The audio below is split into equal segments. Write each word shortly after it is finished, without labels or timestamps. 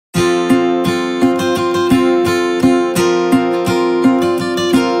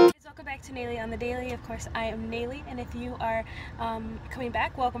course, I am Nayli, and if you are coming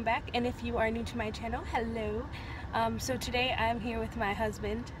back, welcome back. And if you are new to my channel, hello. So today I'm here with my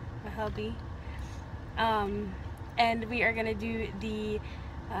husband, my hubby, and we are gonna do the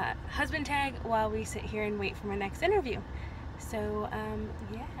husband tag while we sit here and wait for my next interview. So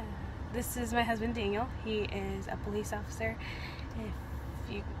yeah, this is my husband Daniel. He is a police officer.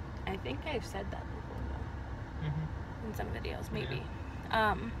 I think I've said that before though, in some videos maybe.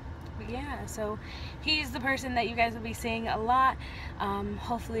 But yeah, so he's the person that you guys will be seeing a lot,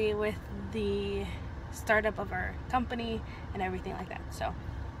 hopefully with the startup of our company and everything like that. So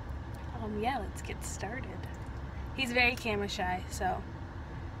yeah, let's get started. He's very camera shy, so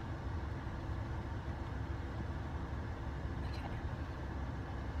okay.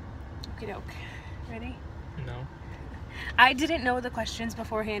 Okie doke. Ready? No. I didn't know the questions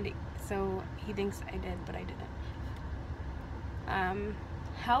beforehand, so he thinks I did, but I didn't.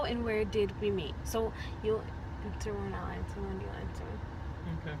 How and where did we meet? So you'll answer one, I'll answer one, you'll answer one.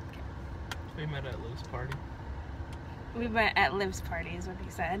 Okay. We met at Liv's party. We met at Liv's party is what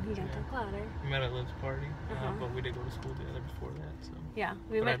he said. He got talk louder. We met at Liv's party, but we did go to school together before that. So. Yeah,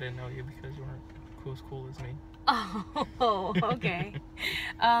 but I didn't know you because you weren't as cool as me. Oh, okay.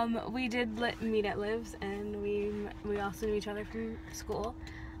 We did meet at Liv's, and we also knew each other from school.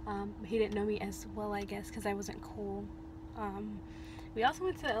 He didn't know me as well, I guess, because I wasn't cool. We also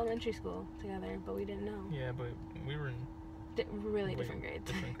went to elementary school together, but we didn't know. Yeah, but we were in really different grades.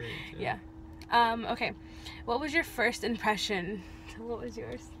 Different grades. Yeah. Okay. What was your first impression? What was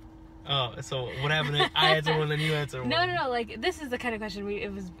yours? Oh, so what happened? I answer one, then you answer one. No. Like, this is the kind of question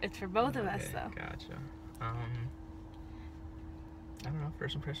it's for both of us, though. Gotcha. I don't know.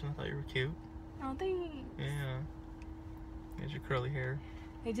 First impression, I thought you were cute. Oh, thanks. Yeah. You had your curly hair.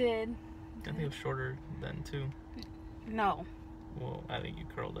 I did. I think it was shorter then too. No. Well, I think you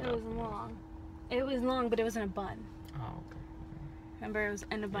curled it up. It was long. It was long, but it was in a bun. Oh, okay. Remember, it was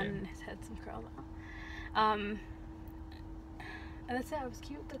in a bun and it had some curl out. And that's it. I was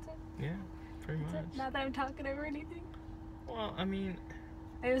cute. That's it. Yeah, pretty much. Not that I'm talking over anything. Well, I mean,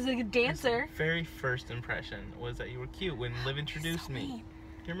 I was like a dancer. Very first impression was that you were cute when Liv introduced me. Mean.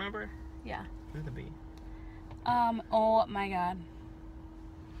 Do you remember? Yeah. Who's the bee? Oh my god.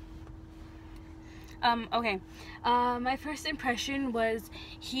 Okay. My first impression was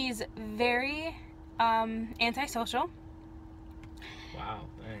he's very antisocial. Wow,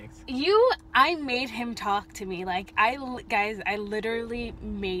 thanks. I made him talk to me. Like, I literally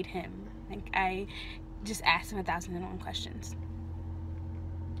made him. Like, I just asked him 1,001 questions.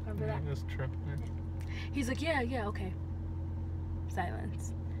 Remember that? That's true. Yeah. He's like, yeah, okay.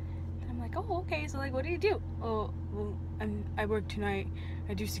 Silence. And I'm like, oh, okay, so, like, what do you do? Oh, well, I work tonight.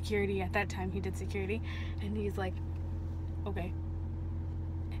 I do security. At that time, he did security. And he's like, okay.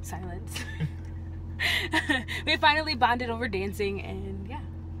 Silence. We finally bonded over dancing, and yeah.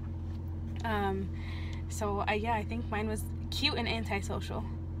 So I think mine was cute and antisocial,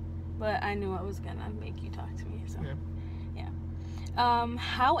 but I knew I was gonna make you talk to me. So yeah.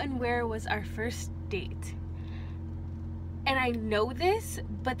 How and where was our first date? And I know this,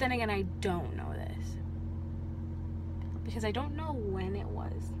 but then again, I don't know this because I don't know when it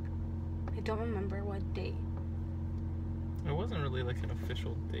was. I don't remember what date. It wasn't really like an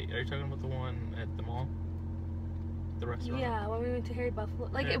official date. Are you talking about the one at the mall? The restaurant? Yeah, when we went to Harry Buffalo.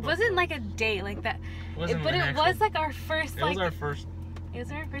 Like, Harry it Buffalo. wasn't like a date like that. But it was like our first, It like... was our first... It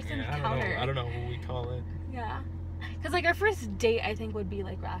was our first Yeah, encounter. I don't know what we call it. Yeah. Because, like, our first date, I think, would be,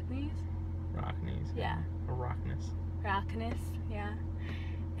 like, Rockneys. Rockneys. Yeah. Or Rockness. Rockness, yeah.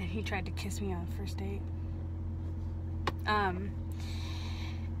 And he tried to kiss me on the first date. But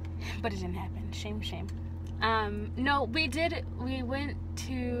it didn't happen. Shame. No, we went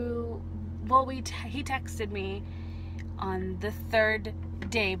to, well, he texted me on the third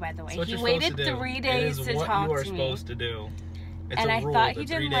day, by the way. So he waited 3 days to talk to me. It is what you are supposed to do. It's and a I rule, thought he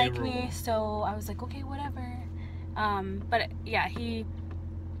didn't like rule. me, so I was like, okay, whatever. But yeah, he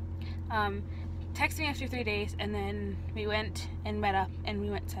texted me after 3 days, and then we went and met up, and we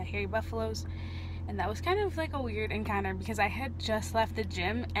went to Harry Buffalo's. And that was kind of like a weird encounter because I had just left the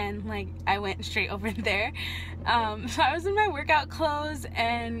gym and like I went straight over there. So I was in my workout clothes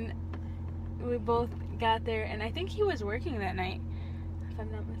and we both got there, and I think he was working that night. If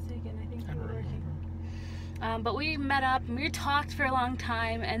I'm not mistaken, I think he was working. But we met up and we talked for a long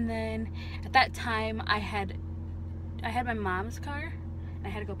time, and then at that time I had my mom's car and I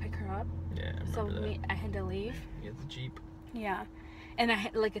had to go pick her up. Yeah, I so remember that. I had to leave. You had the Jeep. Yeah. And I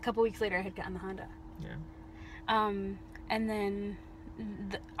had, like, a couple weeks later I had gotten the Honda. Yeah. And then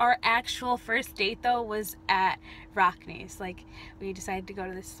our actual first date though was at Rockneys. Like, we decided to go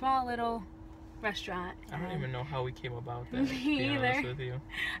to this small little restaurant. I don't even know how we came about that. Me to be either. honest with you.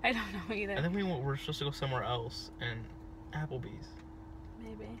 I don't know either. And then we were supposed to go somewhere else, and Applebee's.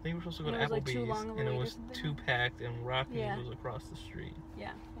 Maybe. I think we were supposed to go And to it was, like, too Applebee's, long of a and it wait or was something? too packed, and Rocky's Yeah. was across the street.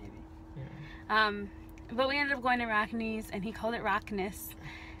 Yeah, maybe. Yeah. But we ended up going to Rockney's, and he called it Rockness.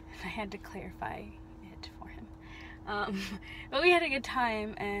 I had to clarify it for him. But we had a good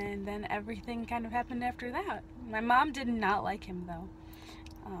time, and then everything kind of happened after that. My mom did not like him, though.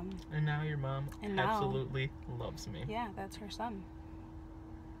 And now your mom And now- absolutely loves me. Yeah, that's her son.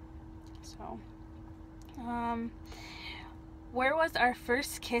 So, where was our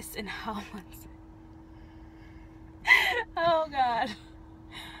first kiss and how was it? Oh, God.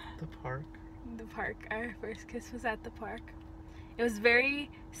 The park. The park. Our first kiss was at the park. It was very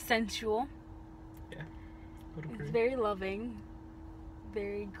sensual. Would It agree. was very loving.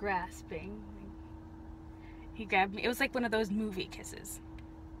 Very grasping. He grabbed me. It was like one of those movie kisses.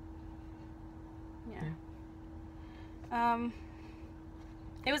 Yeah.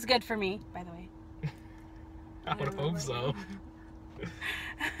 It was good for me, by the way. I would hope so.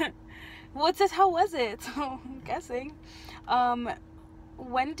 Well, it says, how was it? So, I'm guessing.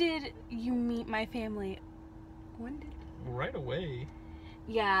 When did you meet my family? When did... Right away.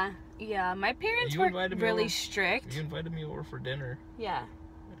 Yeah. My parents You were invited me really over- strict. You invited me over for dinner. Yeah.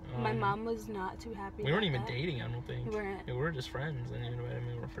 My Um, mom was not too happy We weren't about even that. dating, I don't think. We weren't. Yeah, we were just friends, and you invited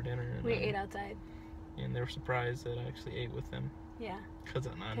me over for dinner. And We then- ate outside. And they were surprised that I actually ate with them. Yeah. Because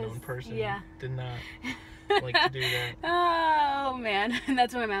an unknown 'Cause- person yeah. did not like to do that. Oh, man.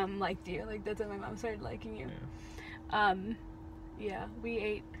 That's when my mom liked you. Like, that's when my mom started liking you. Yeah. Yeah, we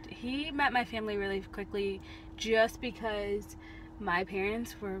ate. He met my family really quickly just because my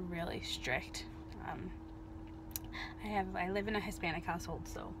parents were really strict. I live in a Hispanic household,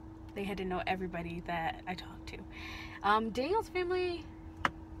 so they had to know everybody that I talked to. Daniel's family,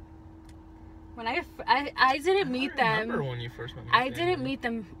 when I didn't meet I them. remember when you first met my I didn't family. meet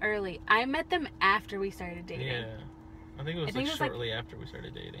them early. I met them after we started dating. Yeah. I think it was I think like it was, like- shortly after we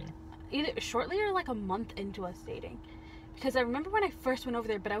started dating. Either shortly or like a month into us dating. Because I remember when I first went over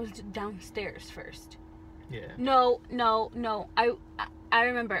there, but I was downstairs first. Yeah. No. I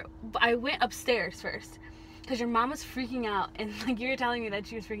remember. I went upstairs first. Because your mom was freaking out. And like you were telling me that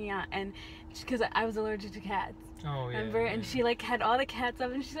she was freaking out. And because I was allergic to cats. Oh, yeah. Remember? And yeah. she like had all the cats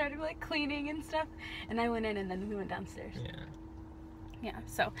up and she started like cleaning and stuff. And I went in and then we went downstairs. Yeah. Yeah.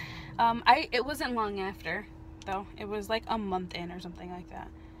 So, it wasn't long after, though. It was like a month in or something like that.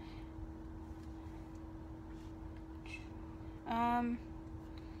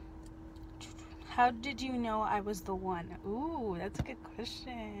 How did you know I was the one? Ooh, that's a good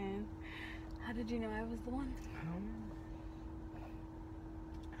question. How did you know I was the one?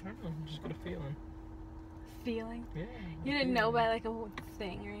 I don't know. Just got a feeling. Feeling? Yeah. You didn't know by like a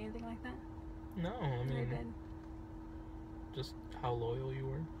thing or anything like that? No, I Or mean, did? just how loyal you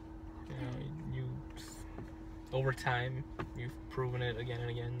were. You know, you over time, you've proven it again and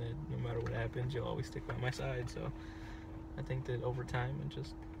again that no matter what happens, you'll always stick by my side. So I think that over time, it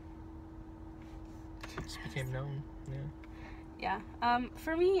just became known. Yeah. Yeah.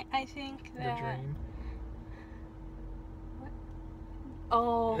 For me, I think The that. dream.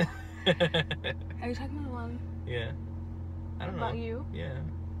 Oh, are you talking about the one Yeah. I don't about know. you? Yeah.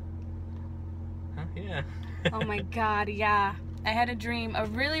 Huh? Yeah. Oh my god, yeah. I had a dream, a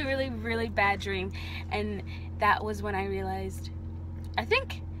really, really, really bad dream. And that was when I realized,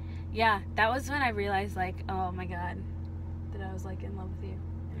 that was when I realized, like, oh my god, that I was, like, in love with you.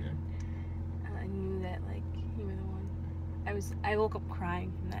 Yeah. I knew that, like, you were the one. I woke up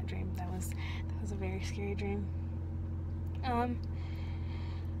crying from that dream. That was a very scary dream.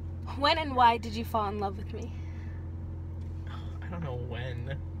 When and why did you fall in love with me? I don't know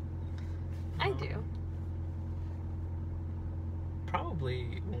when. I do.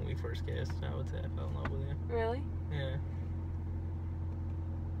 Probably when we first kissed, I would say I fell in love with you. Really? Yeah.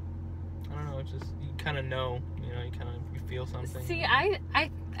 I don't know, it's just, you kind of know, you feel something. See,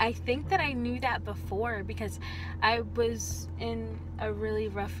 I think that I knew that before because I was in a really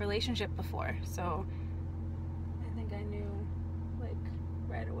rough relationship before, so I think I knew, like,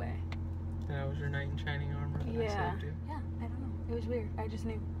 right away. That was your knight in shining armor that I Yeah. saved you. Yeah, I don't know. It was weird. I just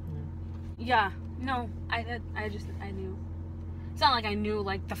knew. Yeah. No, I knew. It's not like I knew,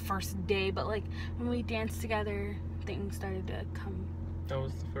 like, the first day, but, like, when we danced together, things started to come. That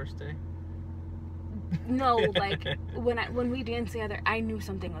was the first day? No, like, when we danced together, I knew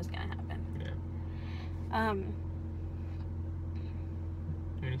something was gonna happen. Yeah.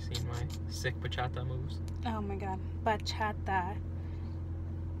 When you seen my sick bachata moves? Oh my god. Bachata.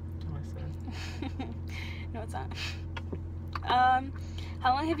 That's what I said. No, it's not. How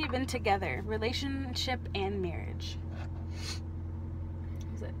long have you been together? Relationship and marriage.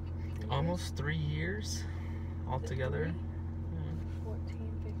 Is it 3 Almost 3 years altogether. years? Yeah. 14,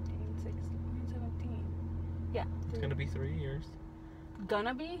 15, 16, 17. Yeah. It's gonna be 3 years.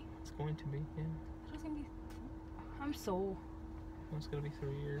 Gonna be? It's going to be, yeah. It's gonna be. I'm so. It's gonna be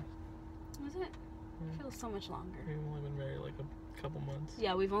 3 years. Was it? Yeah. It feels so much longer. We've only been married like a couple months.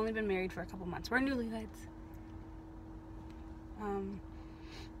 Yeah, we've only been married for a couple months. We're newlyweds.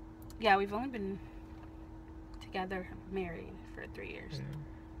 Yeah, we've only been together, married for 3 years. Yeah.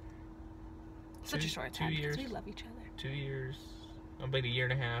 Such a short time. 2 years. Because we love each other. 2 years. About a year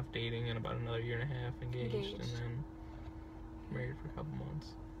and a half dating, and about another year and a half engaged. And then married for a couple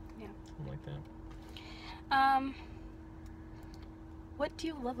months. Yeah. Something like that. What do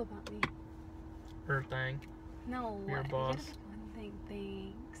you love about me? Her thing. No. Your You boss. gotta pick one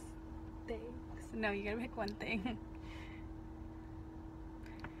thing. Thanks. No, you gotta pick one thing.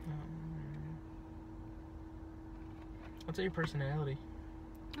 I'd say your personality.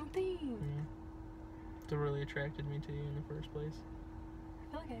 Oh, thanks. Yeah. That really attracted me to you in the first place. I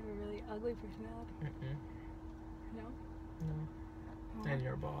feel like I have a really ugly personality. No? No. Oh. And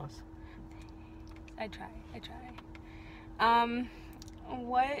your boss. I try.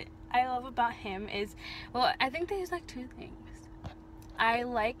 What I love about him is, well, I think there's like 2 things. I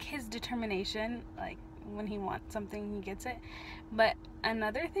like his determination, like when he wants something, he gets it. But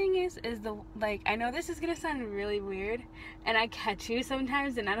another thing is the, like, I know this is gonna sound really weird, and I catch you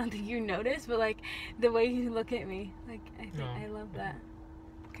sometimes, and I don't think you notice, but like the way you look at me, like I think I love that,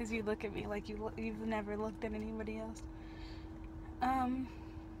 because you look at me like you've never looked at anybody else.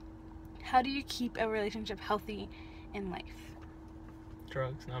 How do you keep a relationship healthy in life?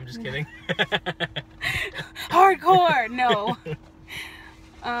 Drugs. No, I'm just kidding. Hardcore. No.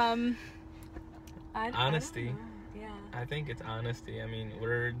 Honesty. I don't know. Yeah. I think it's honesty. I mean,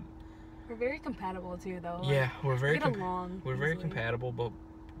 we're very compatible too, though. yeah, we're very we get along. we're very easily. compatible, but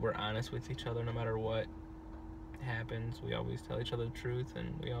we're honest with each other no matter what happens. We always tell each other the truth,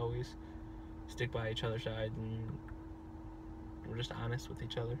 and we always stick by each other's side, and we're just honest with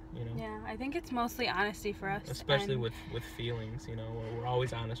each other, you know. Yeah, I think it's mostly honesty for us. Especially and with feelings, you know. We're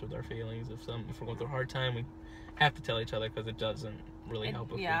always honest with our feelings. If we're going through a hard time, we have to tell each other, because it doesn't really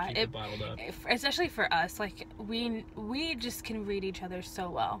help if we keep it bottled up. Especially for us, like we just can read each other so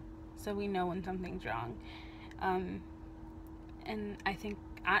well, so we know when something's wrong. And I think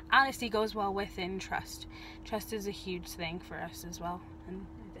honesty goes well within trust. Trust is a huge thing for us as well, and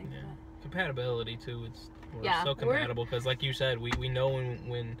I think compatibility too. We're so compatible, because like you said, we know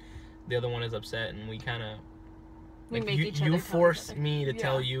when the other one is upset, and we kind of like make each other you force tell each other. me to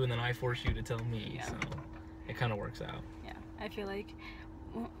tell you, and then I force you to tell me. Yeah. So it kind of works out. Yeah, I feel like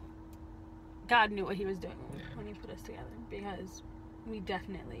God knew what he was doing when he put us together, because we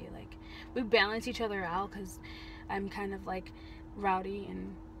definitely, like, we balance each other out, because I'm kind of like rowdy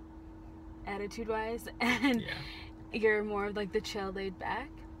and attitude wise, and you're more of like the chill, laid back,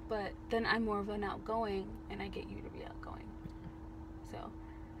 but then I'm more of an outgoing, and I get you to be outgoing. So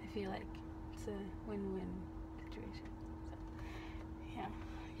I feel like it's a win-win situation. So yeah,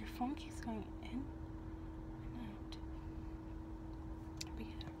 your phone keeps going in and out. But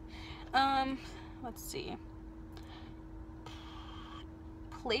yeah. Let's see.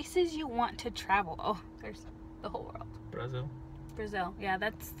 Places you want to travel. Oh, there's the whole world. Brazil. Yeah,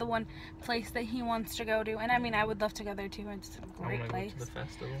 that's the one place that he wants to go to. And I mean, I would love to go there too. It's a great place. I want to go to the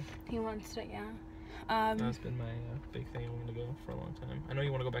festival. He wants to, yeah. That's been my big thing. I want to go for a long time. I know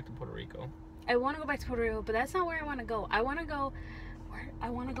you want to go back to Puerto Rico. I want to go back to Puerto Rico, but that's not where I want to go. I want to go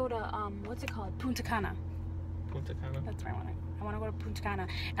to what's it called? Punta Cana. Punta Cana. That's where I want to go. I want to go to Punta Cana,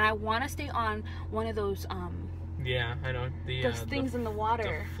 and I want to stay on one of those yeah, I know those things in the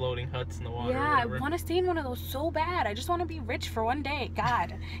water. The floating huts in the water. Yeah, I want to stay in one of those so bad. I just want to be rich for one day.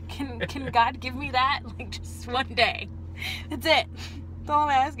 God, can God give me that? Like, just one day. That's it. That's all I'm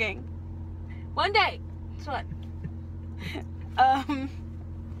asking. One day. That's what.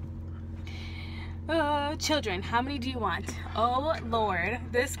 Children, how many do you want? Oh Lord,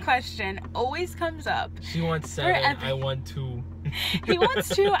 this question always comes up. She wants 7. I want 2. He wants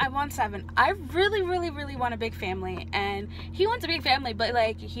 2. I want 7. I really, really, really want a big family, and he wants a big family, but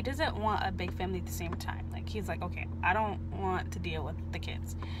like he doesn't want a big family at the same time. Like, he's like, okay, I don't want to deal with the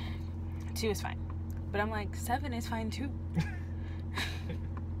kids. 2 is fine, but I'm like, 7 is fine too.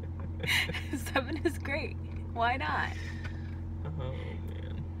 7 is great. Why not? Oh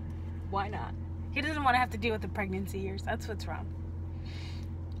man. Why not? He doesn't want to have to deal with the pregnancy years. That's what's wrong.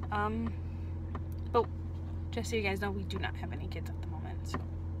 But just so you guys know, we do not have any kids at the moment. So,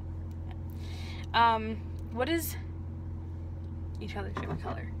 yeah. What is each other's favorite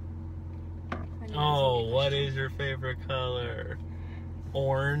color. Oh, what is your favorite color?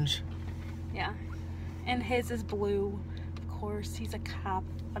 Orange. Yeah. And his is blue. Of course, he's a cop.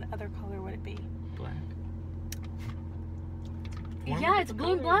 What other color would it be? Black. Yeah, it's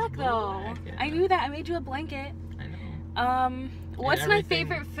blue and black though. Yeah. I knew that. I made you a blanket. I know. What's my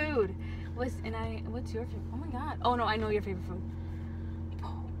favorite food? What's your favorite? Oh my god. Oh no, I know your favorite food.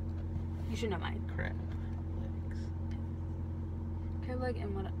 Oh, you should know mine. Crab legs. Crab leg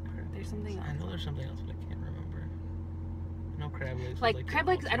and what? There's something else. I know there's something else, but I can't remember. I know crab legs. Like crab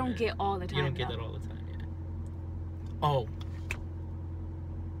legs, I don't get all the time. You don't get that all the time, yeah. Oh.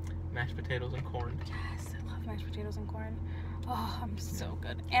 Mashed potatoes and corn. Yes, I love mashed potatoes and corn. Oh, I'm so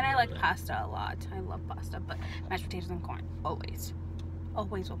good. And I like pasta a lot. I love pasta, but mashed potatoes and corn, always.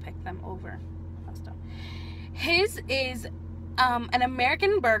 Always will pick them over pasta. His is an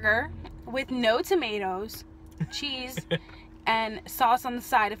American burger with no tomatoes, cheese, and sauce on the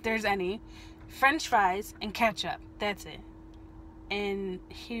side if there's any, French fries, and ketchup. That's it. And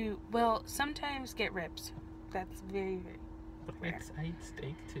he will sometimes get ribs. That's very, very rare. I eat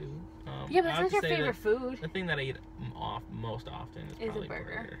steak too. Yeah, but that's not your favorite food. The thing that I eat most often is probably a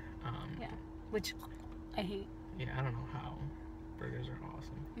burger. Yeah, which I hate. Yeah, I don't know how. Burgers are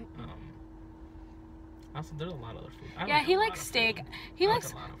awesome. Also, there's a lot of other food. Yeah, he likes steak. He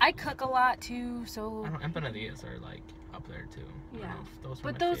likes. I cook a lot too, so. Empanadillas are like up there too. Yeah,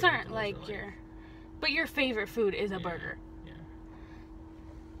 but those aren't like your. But your favorite food is a burger. Yeah.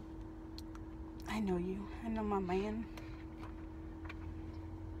 I know you. I know my man.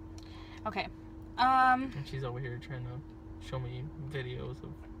 Okay. And she's over here trying to show me videos of.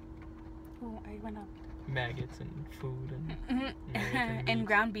 Oh, I went up. Maggots and food and and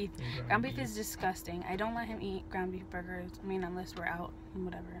ground beef. Ground beef is disgusting. I don't let him eat ground beef burgers. I mean, unless we're out and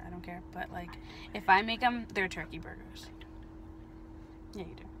whatever. I don't care. But like, if I make them, they're turkey burgers. Yeah,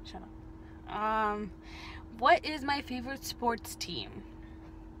 you do. Shut up. What is my favorite sports team?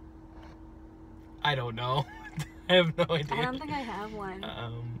 I don't know. I have no idea. I don't think I have one.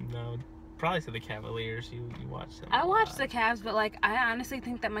 No. Probably to the Cavaliers. You watch them. I watch the Cavs, but like I honestly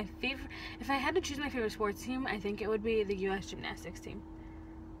think that my favorite, if I had to choose my favorite sports team, I think it would be the U.S. gymnastics team.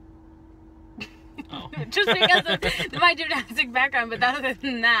 Oh. Just because of my gymnastic background, but other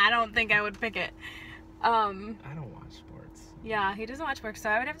than that, I don't think I would pick it. I don't watch sports. Yeah, he doesn't watch sports, so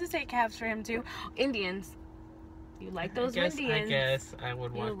I would have to say Cavs for him too. Indians. You like those Windians? I guess I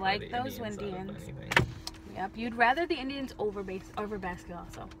would watch. You like those Windians? Yep, you'd rather the Indians over basketball,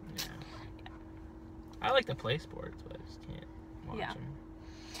 so. Yeah. I like to play sports, but I just can't watch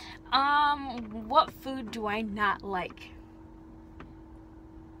them. What food do I not like?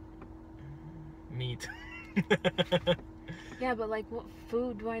 Meat. Yeah, but like, what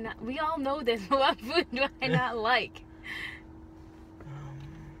food do I not? We all know this. What food do I not like?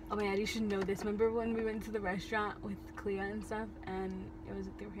 Oh my god, you should know this. Remember when we went to the restaurant with Clea and stuff, and it was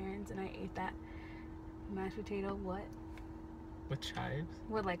with their parents, and I ate that mashed potato? What? With chives?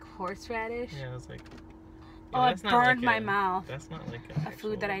 With like horseradish? Yeah, it was like. Oh, it burned my mouth. That's not like a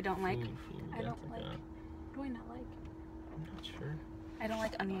food that I don't like. Food. I don't like. What do I not like? I'm not sure. I don't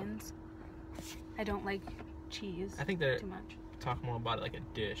like onions. I don't like cheese. I think they're too much. Talk more about it like a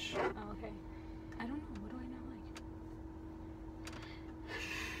dish. Oh, okay. I don't know. What do I not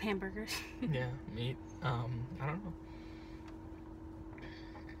like? Hamburgers. Yeah, meat. I don't know.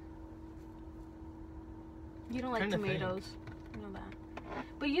 You don't like tomatoes. I know that.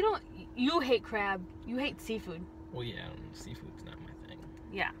 But you hate crab. You hate seafood. Well, yeah, seafood's not my thing.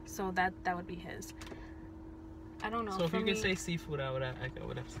 Yeah, so that would be his. I don't know. So if you could say seafood, I would have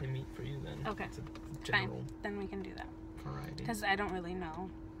to say meat for you then. Okay. It's a general. Fine. Then we can do that. Variety. Because I don't really know.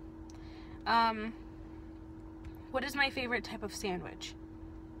 What is my favorite type of sandwich?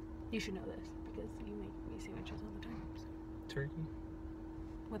 You should know this because you make me sandwiches all the time. So. Turkey.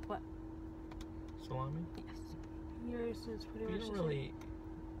 With what? Salami. Yes. Yours is pretty much. You don't really.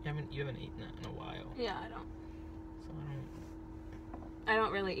 You haven't eaten that in a while. Yeah, I don't. So I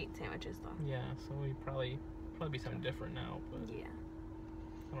don't really eat sandwiches though. Yeah, so we probably be something different now, but. Yeah.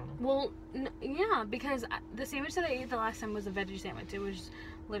 I don't know. Well, yeah, because the sandwich that I ate the last time was a veggie sandwich. It was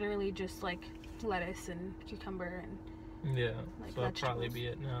literally just like lettuce and cucumber and. Yeah. Like so that'd probably be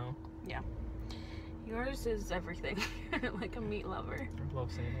it now. Yeah. Yours is everything. Like a meat lover. I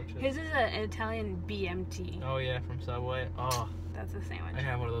love sandwiches. His is an Italian BMT. Oh yeah, from Subway. Oh. That's a sandwich. I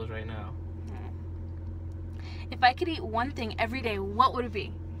have one of those right now. If I could eat one thing every day, what would it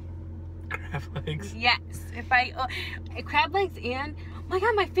be? Crab legs. Yes. If I crab legs and oh my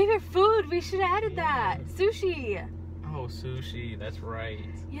god, my favorite food. We should have added that. Sushi. Oh Oh, sushi. That's right.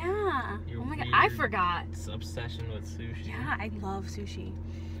 Yeah. Your oh my god, I weird forgot. Obsession with sushi. Yeah, I love sushi.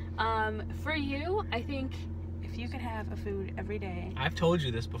 For you, I think if you could have a food every day. I've told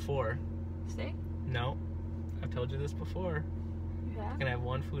you this before. Steak? No. I've told you this before. You have? I can have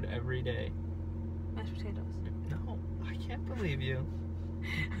one food every day. Mashed potatoes. No, I can't believe you.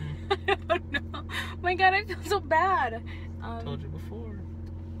 I don't know. Oh my god, I feel so bad. I told you before.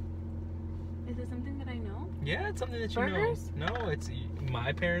 Is it something that I know? Yeah, it's something that you Burgers? know. No, it's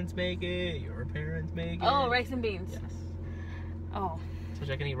my parents make it, your parents make it. Oh, rice and beans. Yes. Oh.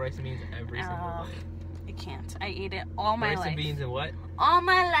 So I can eat rice and beans every single day. I can't. I ate it all my life. Rice and beans and what? All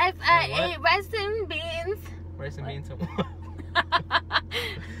my life I And what? ate rice and beans. Rice and What? beans and what?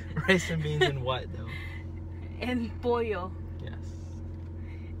 Rice and beans and what, though? And pollo. Yes.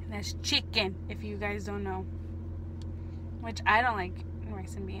 And that's chicken, if you guys don't know. Which I don't like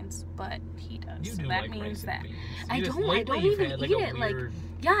rice and beans, but he does. You so do that like means rice that and beans. I You just- don't lately you've even had, eat a it. Like, weird-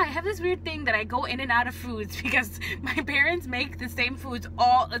 yeah, I have this weird thing that I go in and out of foods because my parents make the same foods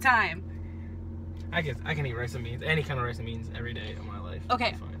all the time. I can eat rice and beans, any kind of rice and beans, every day of my life. Okay.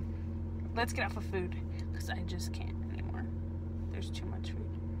 It's fine. Let's get off of food because I just can't anymore. There's too much food.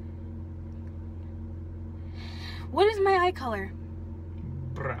 What is my eye color?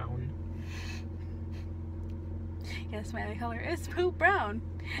 Brown. Yes, my eye color is poop brown.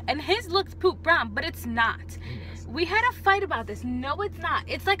 And his looks poop brown, but it's not. Yes. We had a fight about this. No, it's not.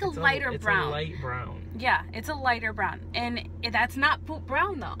 It's like a lighter brown. It's a light brown. Yeah, it's a lighter brown. And that's not poop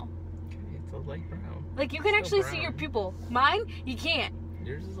brown, though. Okay, it's a light brown. Like, you can It's still actually see your brown. pupil. Mine, you can't.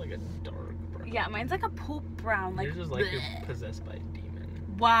 Yours is like a dark brown. Yeah, mine's like a poop brown. Like, Yours is like you're bleh. possessed by a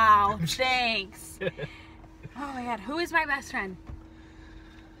demon. Wow, thanks. Oh my god, who is my best friend?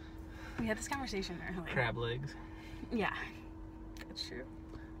 We had this conversation earlier. Crab legs. Yeah, that's true.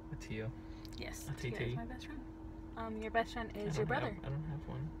 A Tio. Yes, A Tia TT. is my best friend. Your best friend is I your don't brother. I don't have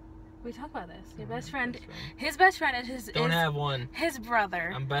one. We talked about this. Your I don't best have friend, best friend. his best friend is Don't have one. his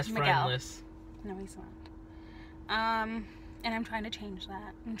brother. I'm best Miguel. friendless. No, he's not. And I'm trying to change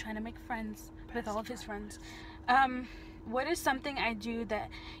that. I'm trying to make friends with all of his friends. What is something I do that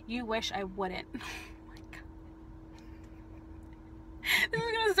you wish I wouldn't? Oh my god. This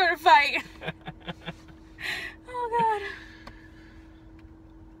is gonna start a fight. Oh god.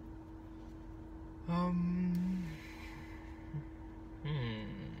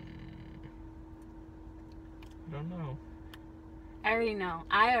 I don't know. I already know.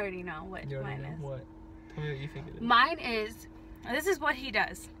 I already know what You already mine know is. what? Tell me what you think it is. Mine is, this is what he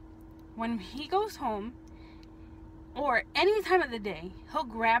does. When he goes home, or any time of the day, he'll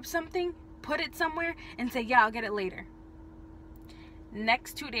grab something, put it somewhere, and say, yeah, I'll get it later.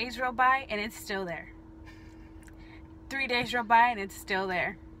 Next 2 days roll by, and it's still there. 3 days roll by, and it's still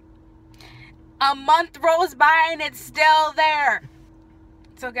there. A month rolls by, and it's still there.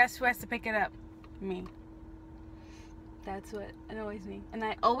 So guess who has to pick it up? Me. That's what annoys me. And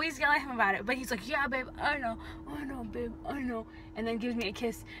I always yell at him about it. But he's like, yeah, babe, I know, babe, I know. And then gives me a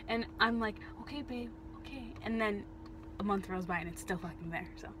kiss. And I'm like, okay, babe, okay. And then a month rolls by and it's still fucking there.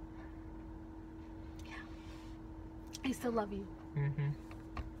 So, yeah. I still love you. Mm-hmm.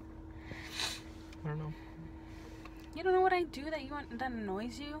 I don't know. You don't know what I do that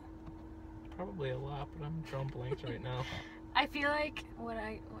annoys you? Probably a lot, but I'm drawing blanks right now. I feel like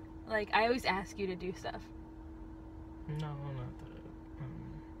I always ask you to do stuff. No, not that.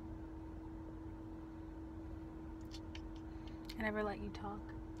 I never let you talk.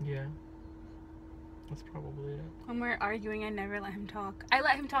 Yeah. That's probably it. When we're arguing, I never let him talk. I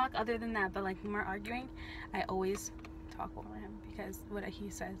let him talk other than that, but like when we're arguing, I always talk over him because what he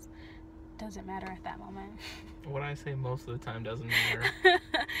says doesn't matter at that moment. What I say most of the time doesn't matter.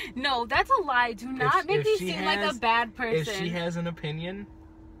 No, that's a lie. Do not make me seem like a bad person. If she has an opinion,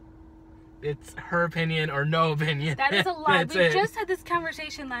 it's her opinion or no opinion. That is a lie. That's We it. just had this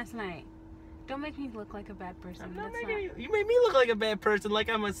conversation last night. Don't make me look like a bad person. I'm not That's making you made me look like a bad person, like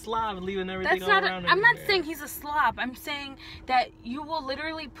I'm a slob leaving everything That's all not. around. I'm not everywhere. saying he's a slob. I'm saying that you will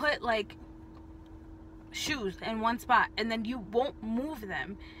literally put like shoes in one spot and then you won't move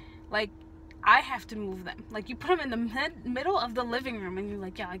them. Like I have to move them. Like you put them in the middle of the living room and you're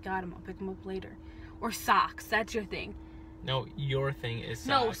like, yeah, I got them. I'll pick them up later. Or socks. That's your thing. No, your thing is socks.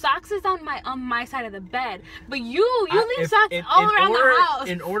 No, socks is on my side of the bed. But you leave If- socks if- all in around order, the house.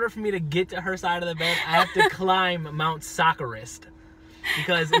 In order for me to get to her side of the bed, I have to climb Mount Soccerist.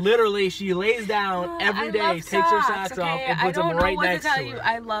 Because literally, she lays down every I day, love takes her socks off, okay? and puts them right I don't know what next to tell to you. her.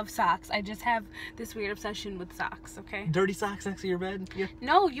 I love socks. I just have this weird obsession with socks, okay? Dirty socks next to your bed? Yeah.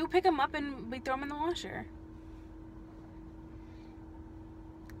 No, you pick them up and we throw them in the washer.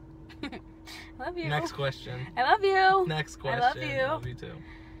 I love you. Next question. I love you. Next question. I love you. Love you too.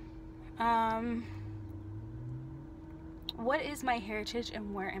 What is my heritage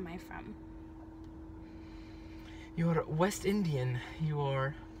and where am I from? You are West Indian. You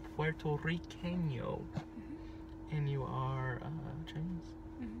are Puerto Ricano. And you are Chinese.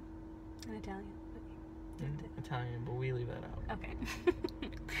 And Italian. Italian, but we leave that out. Okay.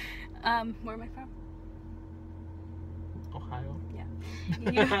 Where am I from? Ohio?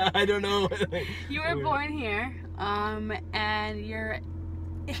 Yeah. I don't know. You were born here, and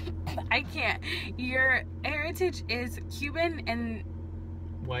I can't. Your heritage is Cuban and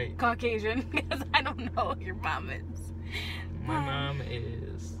White. Caucasian, because I don't know what your mom is. My mom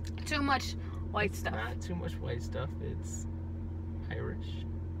is... Too much white stuff. Not too much white stuff. It's Irish,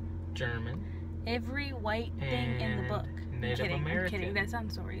 German, Every white thing in the book. Native American. I'm kidding. That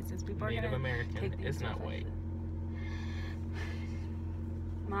sounds so racist. People are Native gonna American take these is not so white.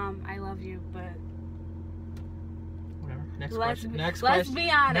 Mom, I love you, but Whatever. Next let's question. Next let's question.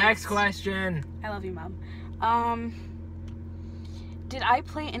 be honest. Next question. I love you, Mom. Did I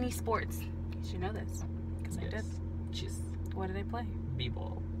play any sports? You should know this, because I did. Yes. What did I play?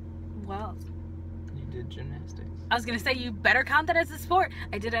 B-ball. What else? You did gymnastics. I was gonna say you better count that as a sport.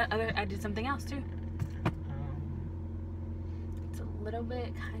 I did something else too. It's a little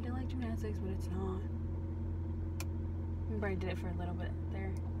bit kind of like gymnastics, but it's not. Remember, I did it for a little bit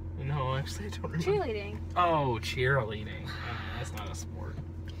there. No, actually, I don't remember. Cheerleading. Oh, cheerleading. That's not a sport.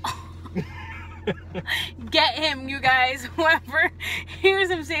 Get him, you guys. Whoever hears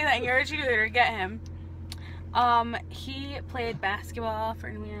him say that you're a cheerleader, get him. He played basketball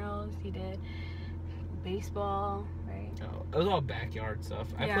for intramurals. He did baseball, right? Oh, it was all backyard stuff.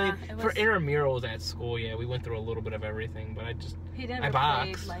 Yeah, I played for intramurals at school. Yeah, we went through a little bit of everything, but he never I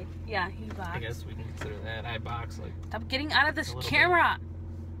played boxed. like he boxed. I guess we can consider that. I box like. Stop getting out of this A little camera.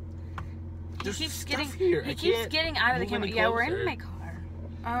 He There's keeps stuff getting here. he I keeps can't getting out of the move camera. any Yeah, we're in closer. my car.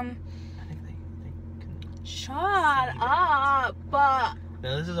 I think they can. Shut See up.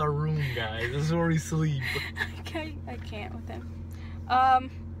 Now this is our room, guys. This is where we sleep. I can't with him.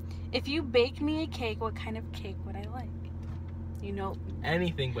 If you bake me a cake, what kind of cake would I like? You know.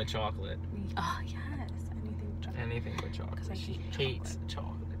 Anything but chocolate. Oh yes, anything with chocolate. Anything but chocolate. 'Cause I She hate hates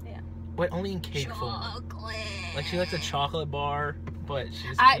chocolate. Yeah. But only in cake form. Chocolate. Like she likes a chocolate bar, but she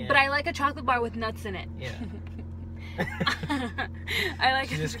just But I like a chocolate bar with nuts in it. Yeah. I like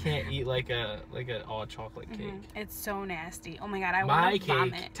She just can't eat like a all chocolate cake. It's so nasty. Oh my god, I My want to cake,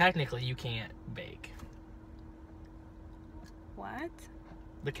 vomit. technically, you can't bake. What?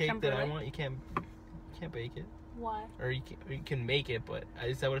 The cake Creme that I brulee? want, you can't bake it, What? or you can make it. But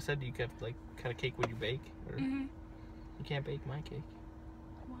is that what I said? You have like kind of cake would you bake, or you can't bake my cake?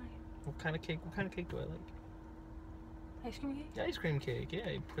 Why? What kind of cake do I like? Ice cream cake? Ice cream cake. Yeah,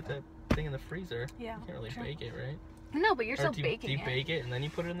 you put that thing in the freezer. Yeah. You can't really true. bake it, right? No, but you're Or still do baking you it. bake it and then you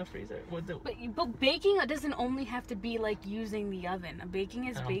put it in the freezer? But baking doesn't only have to be like using the oven. Baking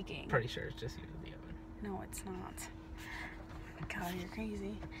is baking. I'm pretty sure it's just using the oven. No, it's not. God, you're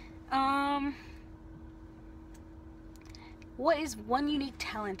crazy. What is one unique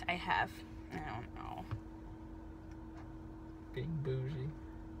talent I have? I don't know. Being bougie.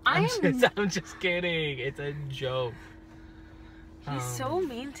 I'm just kidding. It's a joke. He's so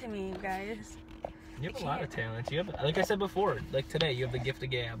mean to me, you guys. You have a lot of talents. You have, like I said before, like today, you have the gift of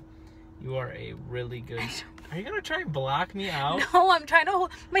gab. You are a really good. Are you gonna try and block me out? No, I'm trying to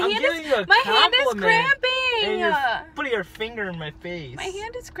hold. My hand is cramping. And you're putting your finger in my face. My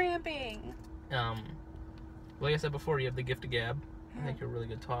hand is cramping. Like I said before, you have the gift of gab. I think you're a really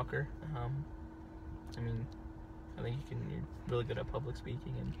good talker. I mean, I think you're really good at public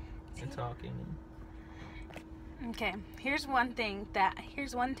speaking and talking. Okay, here's one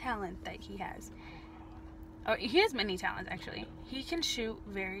talent that he has. Oh, he has many talents actually. He can shoot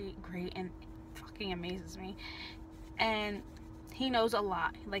very great and fucking amazes me. And he knows a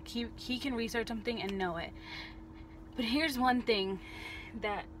lot. Like he can research something and know it. But here's one thing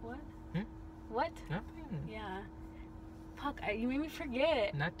that what? What? Nothing. Yeah. Fuck, you made me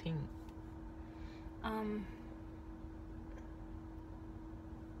forget. Nothing.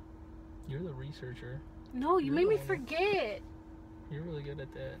 You're the researcher. No, you made me forget. You're really good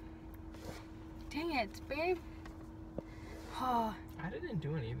at that. Dang it, babe. Oh. I didn't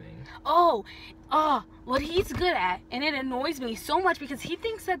do anything. What he's good at, and it annoys me so much because he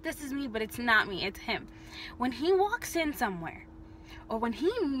thinks that this is me, but it's not me, it's him. When he walks in somewhere, or when he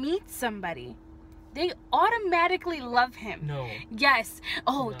meets somebody, they automatically love him. No. Yes.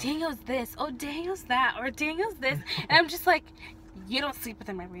 Oh, No. Daniel's this. Oh, Daniel's that. Or Daniel's this. And I'm just like, you don't sleep with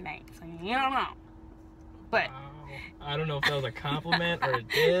him every night, so you don't know. But Wow. I don't know if that was a compliment or a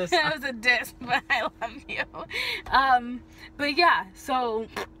diss. It was a diss, but I love you. But yeah, so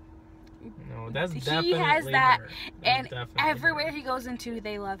No, that's he definitely has that, her. and Definitely everywhere her. he goes into,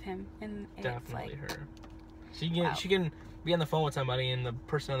 they love him, and it's Definitely like, her. She wow. can be on the phone with somebody, and the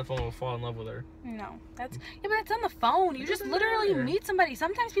person on the phone will fall in love with her. No, that's but that's on the phone. You just literally meet somebody.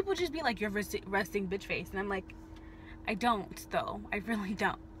 Sometimes people just be like, "You're resting bitch face," and I'm like, I don't though. I really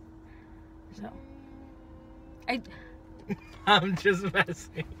don't. So, I'm just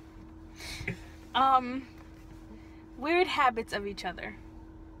messing. Weird habits of each other.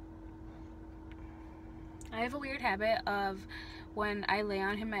 I have a weird habit of when I lay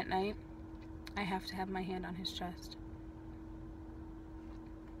on him at night, I have to have my hand on his chest.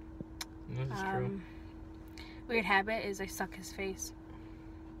 This is true. Weird habit is I suck his face.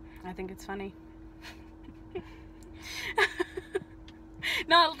 I think it's funny.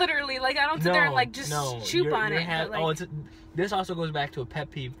 Not literally, like I don't sit there and like just choop on it. But, like, this also goes back to a pet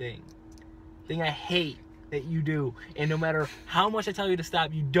peeve thing I hate that you do, and no matter how much I tell you to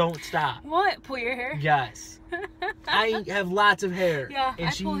stop, you don't stop. What? Pull your hair? Yes. I have lots of hair. Yeah, and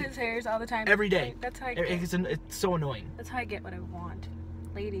I pull his hairs all the time. Every day. Like, that's how I get. It's so annoying. That's how I get what I want.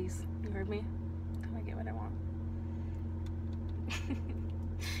 Ladies, you heard me? That's how I get what I want.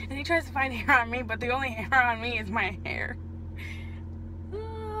 And he tries to find hair on me, but the only hair on me is my hair.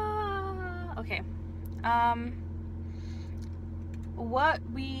 Okay. What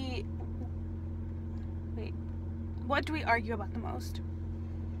do we argue about the most?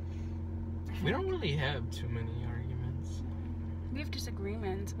 We don't really have too many arguments. We have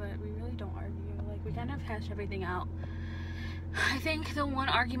disagreements, but we really don't argue. Like, we kind of hash everything out. I think the one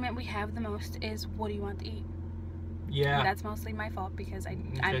argument we have the most is, what do you want to eat? Yeah. And that's mostly my fault because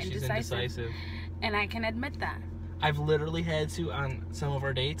I'm she's indecisive. And I can admit that. I've literally had to, on some of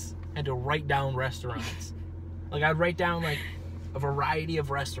our dates, had to write down restaurants. Like, I'd write down, like, a variety of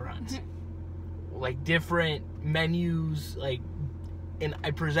restaurants. Like, different menus, like, and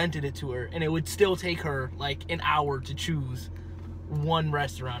I presented it to her, and it would still take her, like, an hour to choose one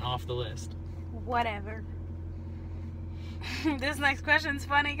restaurant off the list. Whatever. This next question's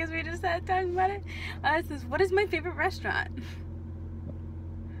funny because we just started talking about it. It says, what is my favorite restaurant?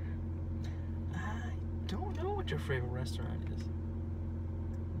 I don't know what your favorite restaurant is.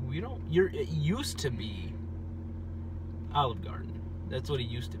 It used to be Olive Garden. That's what it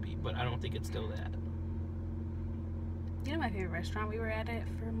used to be, but I don't think it's still that. You know my favorite restaurant? We were at it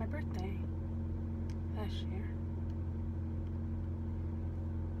for my birthday last year.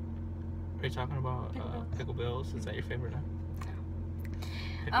 Are you talking about Pickle Bill's? Is that your favorite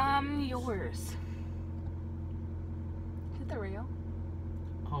now? No. Yours. Is it the real?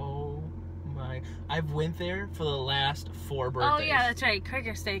 Oh my! I've went there for the last 4 birthdays. Oh yeah, that's right.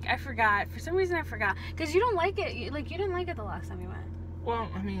 Quaker Steak. I forgot. For some reason, I forgot. Because you don't like it. You didn't like it the last time you went. Well,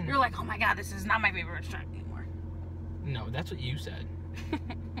 I mean, you're like, oh my god, this is not my favorite restaurant anymore. No, that's what you said.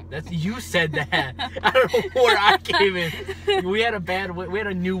 You said that. I don't know where I came in. We had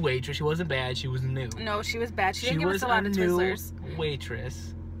a new waitress. She wasn't bad. She was new. No, she was bad. She didn't give us a lot of Twizzlers.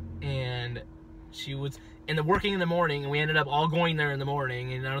 Waitress, and she was working in the morning, and we ended up all going there in the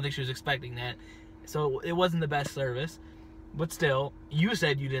morning, and I don't think she was expecting that. So it wasn't the best service, but still, you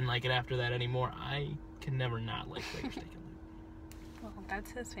said you didn't like it after that anymore. I can never not like Quaker Steak. Well,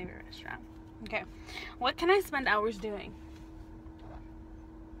 that's his favorite restaurant. Okay, what can I spend hours doing?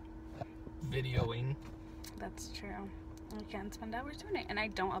 Videoing. That's true. I can spend hours doing it, and I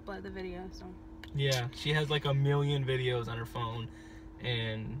don't upload the video, so. Yeah, she has like 1 million videos on her phone,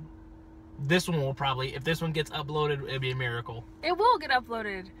 and this one will probably, if this one gets uploaded, it'll be a miracle. It will get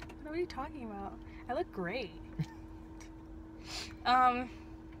uploaded. What are you talking about? I look great.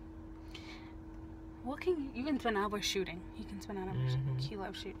 You can spend hours shooting. You can spend hours shooting. He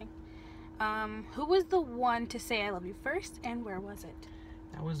loves shooting. Who was the one to say I love you first, and where was it?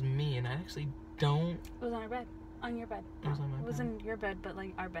 That was me, and I actually don't. It was on our bed. On your bed. It was on my bed. It was in your bed, but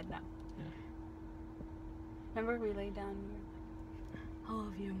like our bed now. Yeah. Remember we laid down and you were like, I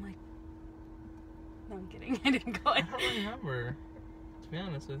love you. I'm like, no, I'm kidding. I didn't go in. I don't remember, to be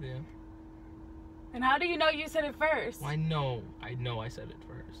honest with you. And how do you know you said it first? Well, I know I said it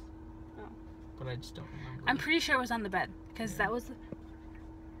first. Oh. But I just don't remember. I'm pretty sure it was on the bed, because that was the...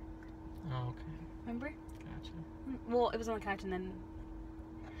 Oh, okay. Remember? Gotcha. Well, it was on the couch and then...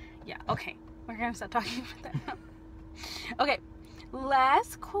 Yeah, okay. We're gonna stop talking about that now. Okay,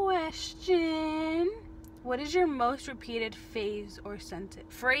 last question. What is your most repeated phrase or sentence?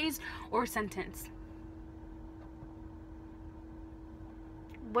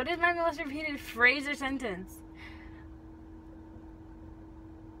 What is my most repeated phrase or sentence?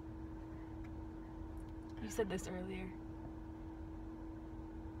 You said this earlier.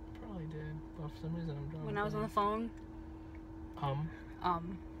 Probably did, but for some reason I'm drawing. When I was on the phone. I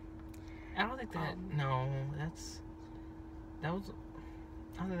don't think that. No, that was.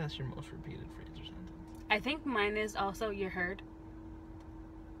 I don't think that's your most repeated phrase or sentence. I think mine is also "you're heard."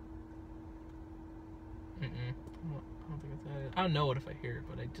 I don't think it's that. I don't know it if I hear it,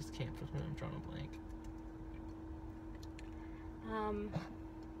 but I just can't for some reason I'm drawing a blank.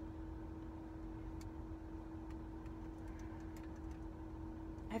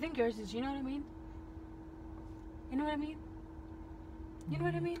 I think yours is, you know what I mean? You know what I mean? You know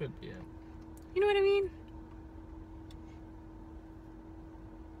what I mean? Could be, yeah. You know what I mean?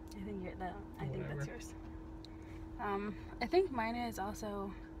 I think that's yours. I think mine is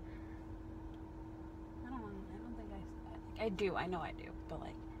also. I don't think I do. I know I do, but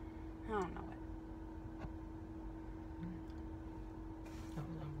like, I don't know it. That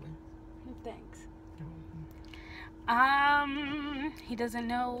was lovely. Thanks. You're welcome. He doesn't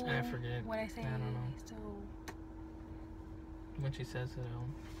know. I forget. What I say. I don't know. So. When she says it, I'll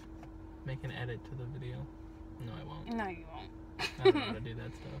make an edit to the video. No, I won't. No, you won't. I don't know how to do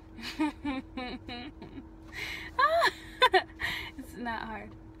that stuff. It's not hard.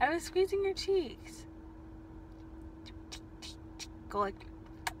 I was squeezing your cheeks. Go like.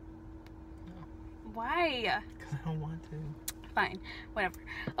 No. Why? Because I don't want to. Fine. Whatever.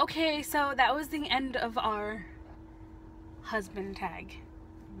 Okay, so that was the end of our husband tag.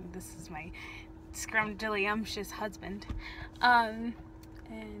 This is my scrumdiddlyumptious husband. And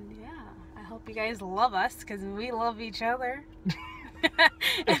yeah, I hope you guys love us because we love each other.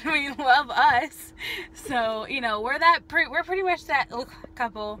 And we love us. So, you know, we're pretty much that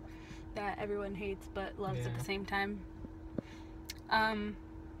couple that everyone hates but loves at the same time.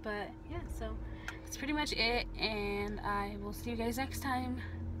 But yeah, so that's pretty much it, and I will see you guys next time.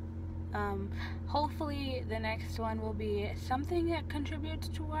 Hopefully the next one will be something that contributes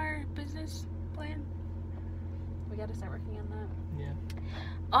to our business plan. We gotta start working on that. Yeah.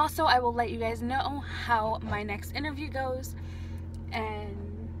 Also, I will let you guys know how my next interview goes,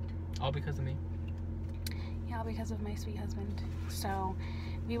 and all because of me. Yeah, all because of my sweet husband. So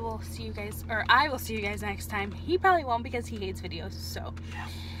we will see you guys, or I will see you guys next time. He probably won't because he hates videos, so yeah.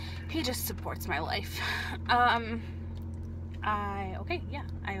 He just supports my life. Okay, yeah,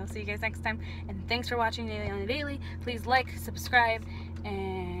 I will see you guys next time, and thanks for watching Daily on the Daily. Please like, subscribe,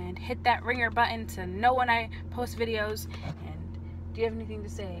 and hit that ringer button to know when I post videos. And do you have anything to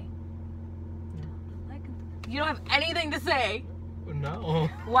say? No. You don't have anything to say? No.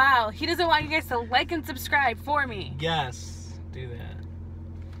 Wow, he doesn't want you guys to like and subscribe for me. Yes, do that.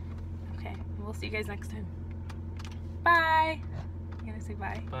 Okay, we'll see you guys next time. Bye. You gonna say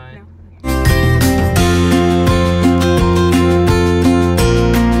bye? Bye. No.